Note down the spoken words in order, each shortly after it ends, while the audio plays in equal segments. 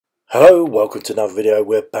Hello, welcome to another video.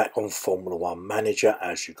 We're back on Formula One Manager,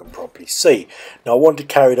 as you can probably see. Now I want to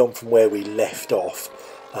carry on from where we left off.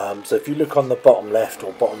 So if you look on the bottom left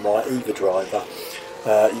or bottom right, either driver,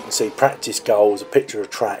 you can see practice goals, a picture of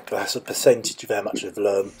track. That's a percentage of how much they've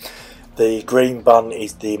learned. The green button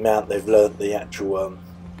is the amount they've learned the actual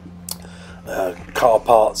car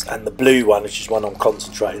parts, and the blue one, which is one I'm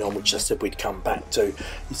concentrating on, which I said we'd come back to.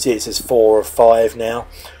 You see it says 4 of 5 now.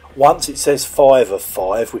 Once it says 5 of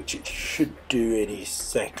 5, which it should do any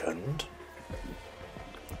second.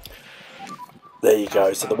 There you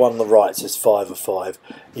go. So the one on the right says 5 of 5.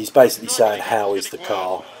 He's basically saying how is the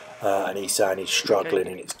car, and he's saying he's struggling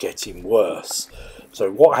and it's getting worse.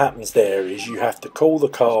 So what happens there is you have to call the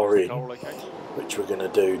car in, which we're going to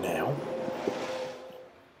do now.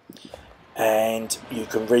 And you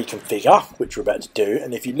can reconfigure, which we're about to do.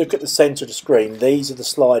 And if you look at the centre of the screen, these are the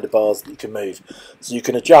slider bars that you can move. So you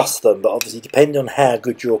can adjust them, but obviously depending on how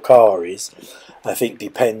good your car is, I think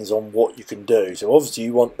depends on what you can do. So obviously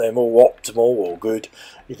you want them all optimal or good.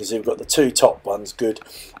 You can see we've got the 2 top ones good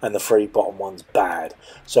and the 3 bottom ones bad.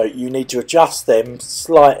 So you need to adjust them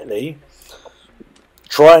slightly.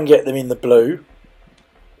 Try and get them in the blue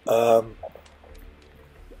as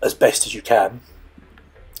best as you can.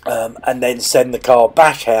 And then send the car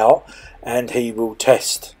back out and he will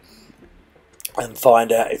test and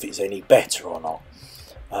find out if it's any better or not.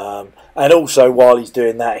 And also while he's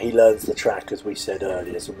doing that, he learns the track, as we said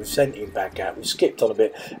earlier. So we've sent him back out, we've skipped on a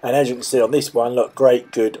bit, and as you can see on this one, look,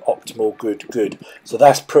 great, good, optimal, good, good. So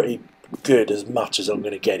that's pretty good, as much as I'm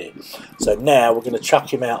going to get it. So now we're going to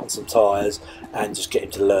chuck him out on some tyres and just get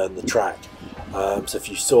him to learn the track. So if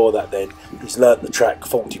you saw that, then he's learnt the track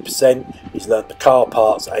 40%, he's learnt the car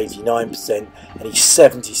parts 89%, and he's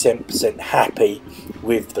 77% happy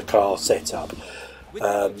with the car setup.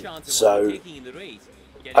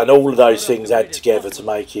 And all of those things add together to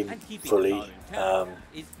make him fully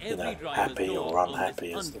happy or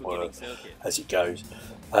unhappy, as the word, as it goes.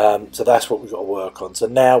 So that's what we've got to work on. So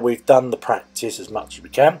now we've done the practice as much as we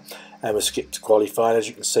can, and we'll skip to qualifying. As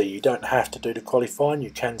you can see, you don't have to do the qualifying,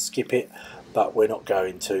 you can skip it, but we're not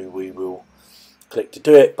going to. We will click to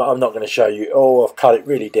do it, but I'm not going to show you. Oh, I've cut it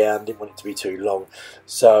really down, didn't want it to be too long.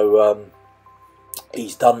 So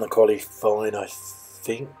he's done the qualifying, I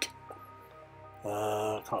think.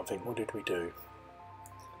 I can't think, what did we do?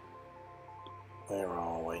 Where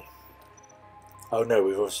are we? Oh no,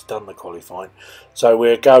 we've obviously done the qualifying. So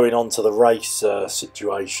we're going on to the race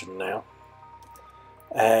situation now.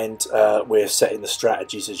 And we're setting the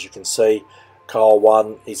strategies, as you can see. Car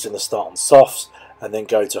 1 is going to start on softs and then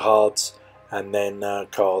go to hards, and then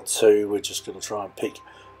car 2 we're just going to try and pick,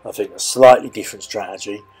 I think, a slightly different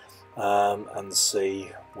strategy and see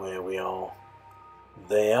where we are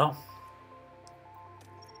there.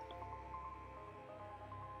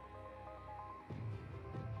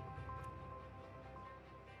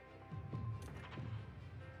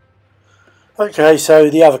 Okay, so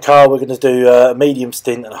the other car we're going to do a medium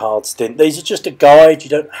stint and a hard stint. These are just a guide, you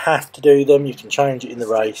don't have to do them, you can change it in the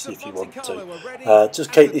race if you want to.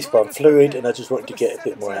 Just keep this one fluid, and I just wanted to get a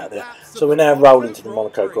bit more out there. So we're now rolling to the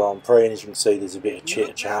Monaco Grand Prix, and as you can see there's a bit of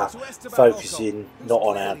chit chat, focusing not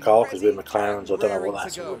on our car because we're McLarens, I don't know what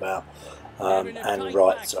that's all about. And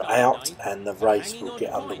lights are out, and the race will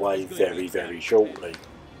get underway very, very shortly.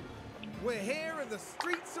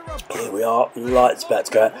 Here we are, lights about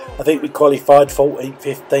to go out. I think we qualified 14th,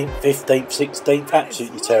 15th, 15th, 16th,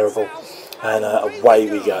 absolutely terrible. And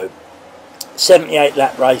away we go. 78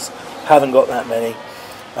 lap race, haven't got that many.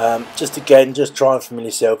 Just try and familiar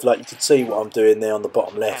yourself. Like you can see what I'm doing there on the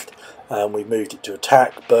bottom left. We moved it to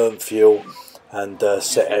attack, burn fuel, and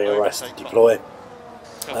set ARS to deploy.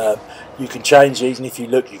 You can change these, and if you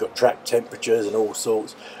look, you've got track temperatures and all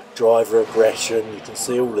sorts. Driver aggression, you can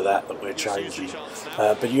see all of that we're changing,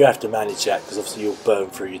 but you have to manage that because obviously you'll burn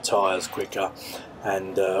through your tyres quicker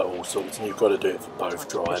and all sorts, and you've got to do it for both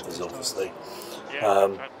drivers obviously.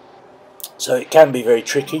 So it can be very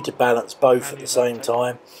tricky to balance both at the same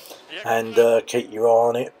time and keep your eye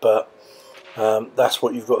on it, but that's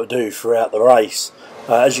what you've got to do throughout the race.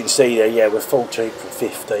 As you can see there, yeah, we're 14th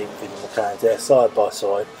and 15th in the McLarens there, side by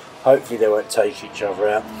side. Hopefully they won't take each other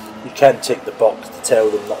out. You can tick the box to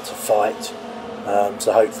tell them not to fight,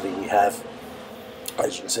 so hopefully we have.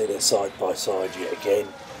 As you can see, they're side by side yet again,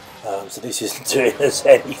 so this isn't doing us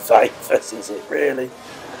any favours, is it really?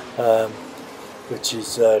 Which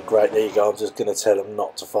is great. There you go, I'm just going to tell them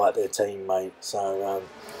not to fight their teammate, so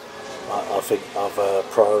I think I've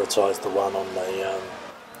prioritised the one on the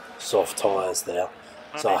soft tyres there,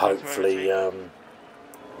 so hopefully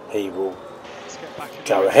he will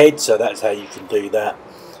go ahead. So that's how you can do that.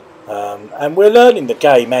 and we're learning the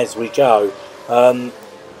game as we go.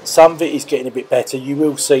 Some of it is getting a bit better. You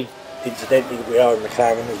will see, incidentally, that we are in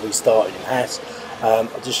McLaren as we started in Haas. I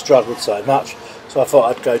just struggled so much, so I thought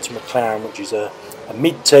I'd go to McLaren, which is a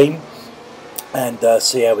mid-team, and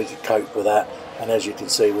see how we could cope with that. And as you can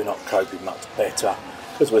see, we're not coping much better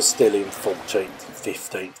because we're still in 14th and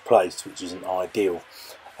 15th place, which isn't ideal.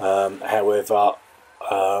 However,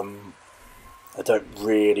 I don't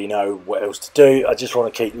really know what else to do. I just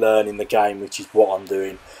want to keep learning the game, which is what I'm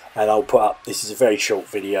doing. And I'll put up, this is a very short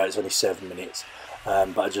video, it's only 7 minutes,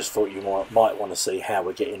 but I just thought you might want to see how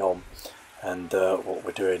we're getting on and what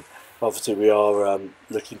we're doing. Obviously we are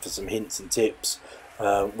looking for some hints and tips.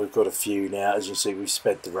 We've got a few now. As you see, we've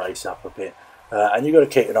sped the race up a bit, and you've got to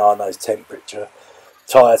keep an eye on those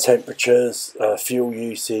tyre temperatures, fuel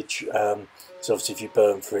usage. So obviously if you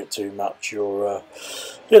burn for it too much, you're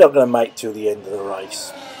not going to make till the end of the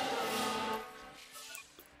race.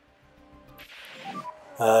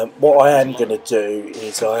 What I am going to do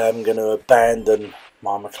is I am going to abandon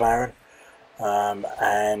my McLaren,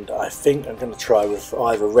 and I think I'm going to try with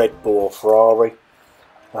either Red Bull or Ferrari.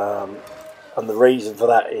 And the reason for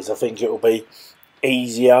that is I think it will be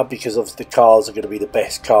easier because obviously the cars are going to be the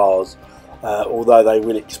best cars, although they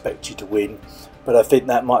will expect you to win. But I think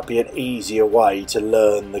that might be an easier way to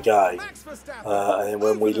learn the game, and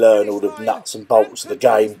when we learn all the nuts and bolts of the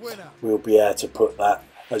game, we'll be able to put that.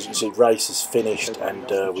 As you can see, race is finished, and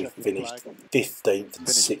we've finished 15th and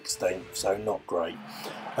 16th, so not great.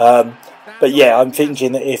 But yeah, I'm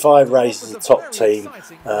thinking that if I race as a top team,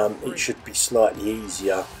 it should be slightly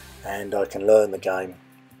easier, and I can learn the game,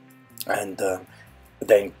 and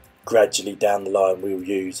then gradually down the line we'll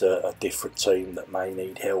use a different team that may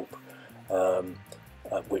need help,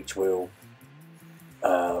 which will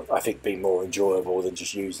I think be more enjoyable than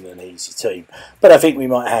just using an easy team. But I think we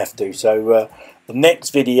might have to. So the next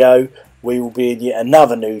video we will be in yet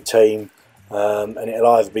another new team, and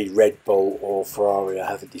it'll either be Red Bull or Ferrari. I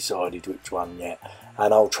haven't decided which one yet,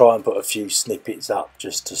 and I'll try and put a few snippets up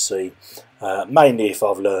just to see, mainly if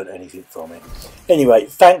I've learned anything from it. Anyway,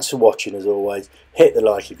 thanks for watching as always. Hit the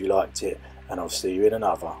like if you liked it, and I'll see you in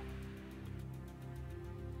another.